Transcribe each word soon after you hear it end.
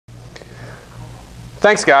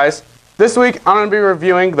Thanks, guys. This week, I'm going to be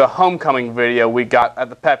reviewing the homecoming video we got at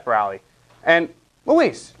the pep rally. And,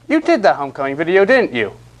 Luis, you did that homecoming video, didn't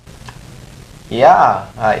you? Yeah,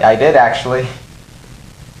 I did actually.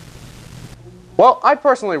 Well, I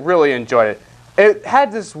personally really enjoyed it. It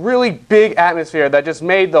had this really big atmosphere that just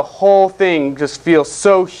made the whole thing just feel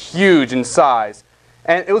so huge in size.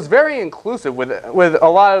 And it was very inclusive with a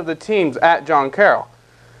lot of the teams at John Carroll.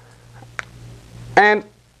 And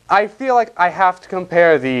I feel like I have to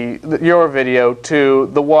compare your video to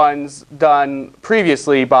the ones done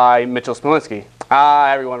previously by Mitchell Smolinski.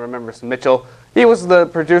 Everyone remembers Mitchell. He was the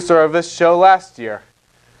producer of this show last year.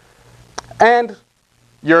 And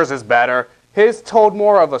yours is better. His told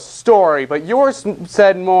more of a story, but yours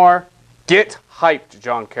said more, get hyped,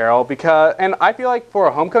 John Carroll, and I feel like for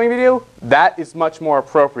a homecoming video, that is much more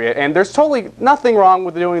appropriate. And there's totally nothing wrong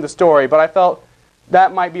with doing the story, but I felt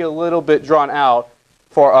that might be a little bit drawn out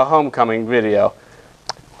for a homecoming video.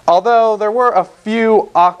 Although there were a few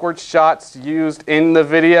awkward shots used in the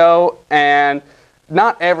video, and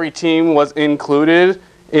not every team was included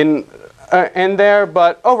in there,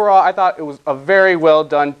 but overall I thought it was a very well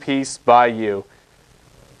done piece by you.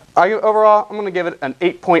 Overall, I'm going to give it an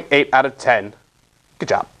 8.8 out of 10. Good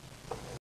job.